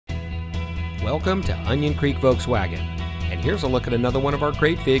Welcome to Onion Creek Volkswagen, and here's a look at another one of our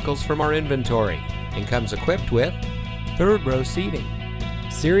great vehicles from our inventory, and comes equipped with third row seating,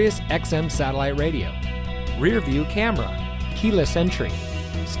 Sirius XM satellite radio, rear view camera, keyless entry,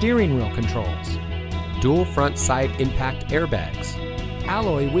 steering wheel controls, dual front side impact airbags,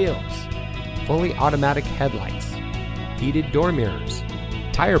 alloy wheels, fully automatic headlights, heated door mirrors,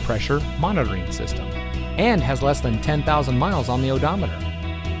 tire pressure monitoring system, and has less than 10,000 miles on the odometer.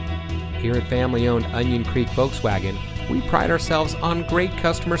 Here at family-owned Onion Creek Volkswagen, we pride ourselves on great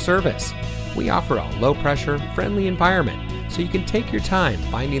customer service. We offer a low-pressure, friendly environment so you can take your time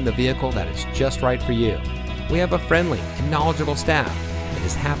finding the vehicle that is just right for you. We have a friendly and knowledgeable staff that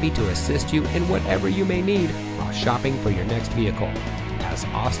is happy to assist you in whatever you may need while shopping for your next vehicle. As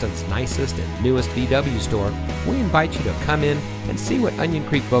Austin's nicest and newest VW store, we invite you to come in and see what Onion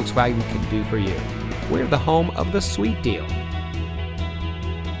Creek Volkswagen can do for you. We're the home of the sweet deal.